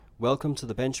Welcome to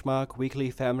the Benchmark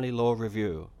Weekly Family Law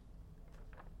Review.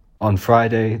 On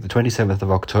Friday, the 27th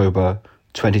of October,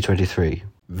 2023,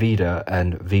 Vida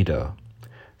and Vida,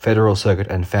 Federal Circuit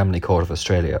and Family Court of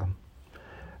Australia.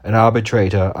 An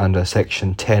arbitrator under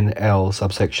Section 10L,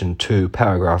 subsection 2,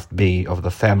 paragraph B of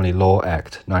the Family Law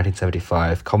Act,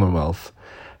 1975, Commonwealth,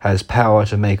 has power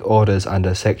to make orders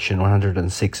under Section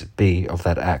 106B of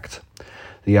that Act.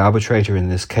 The arbitrator in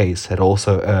this case had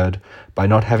also erred by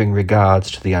not having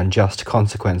regards to the unjust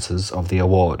consequences of the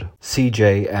award.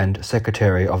 CJ and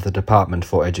Secretary of the Department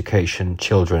for Education,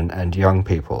 Children and Young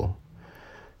People.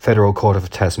 Federal Court of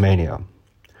Tasmania.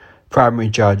 Primary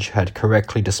Judge had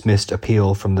correctly dismissed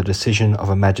appeal from the decision of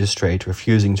a magistrate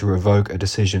refusing to revoke a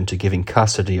decision to giving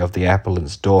custody of the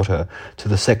appellant's daughter to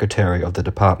the Secretary of the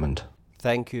Department.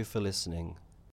 Thank you for listening.